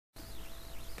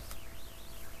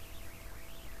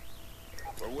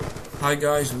Hi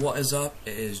guys, what is up?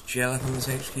 It is JLF from this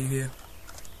HQ here,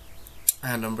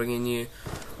 and I'm bringing you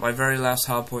my very last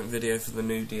hardpoint video for the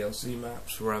new DLC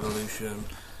maps, Revolution.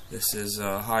 This is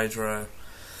Hydro,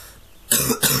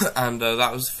 and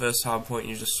that was the first hardpoint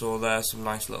you just saw there. Some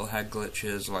nice little head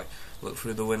glitches, like look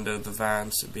through the window of the van,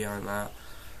 sit behind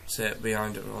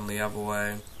it on the other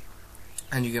way,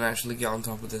 and you can actually get on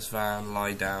top of this van,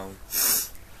 lie down,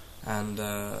 and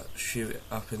shoot it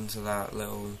up into that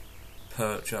little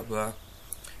perch up there.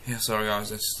 Yeah, sorry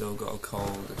guys, I've still got a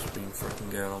cold. It's been freaking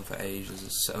going on for ages.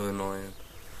 It's so annoying.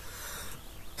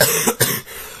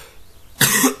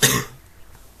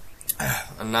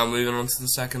 And now moving on to the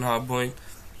second hardpoint.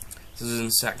 This is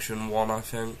in section 1, I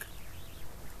think.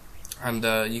 And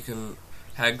you can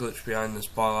head glitch behind this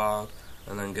bollard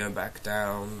and then go back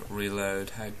down,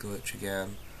 reload, head glitch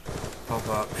again, pop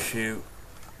up, shoot.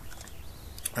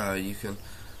 You can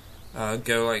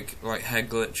go like head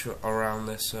glitch around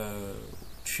this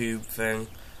tube thing,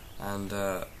 and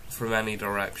from any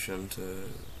direction to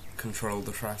control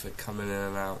the traffic coming in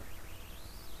and out.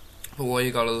 But what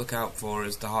you got to look out for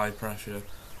is the high pressure,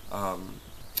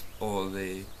 or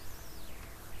the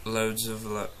loads of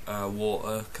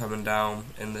water coming down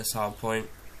in this hardpoint.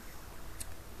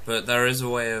 But there is a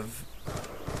way of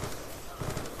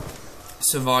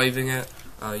surviving it.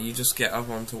 You just get up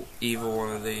onto either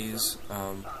one of these,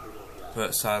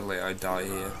 but sadly I die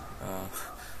here.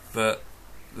 But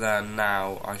then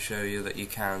now I show you that you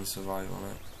can survive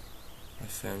on it, I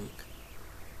think.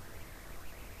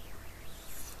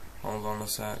 Hold on a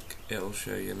sec, it'll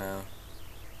show you now.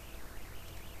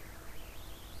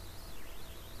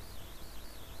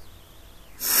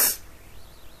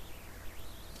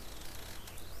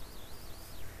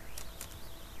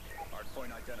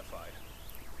 Hardpoint identified.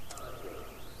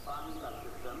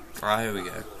 Here we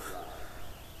go.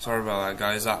 Sorry about that,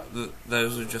 guys.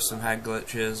 Those are just some head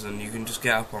glitches, and you can just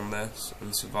get up on this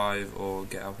and survive, or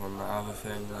get up on the other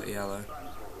thing, that yellow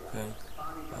thing.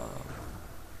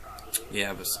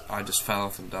 Yeah, but I just fell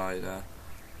off and died there.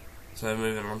 So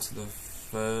moving on to the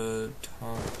third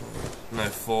hardpoint. No,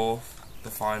 fourth, the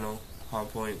final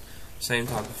hardpoint. Same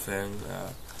type of thing.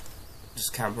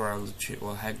 Just camp around the tube,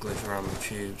 well, head glitch around the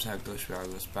tubes, head glitch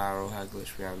behind this barrel, head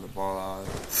glitch behind the bollard,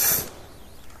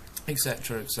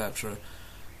 etc., etc.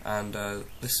 And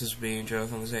this has been Joe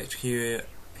from this HQ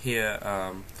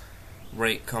here.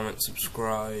 Rate, comment,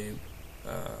 subscribe,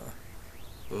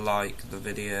 like the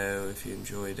video if you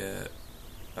enjoyed it,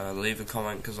 leave a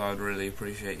comment because I would really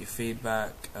appreciate your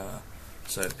feedback.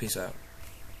 So peace out.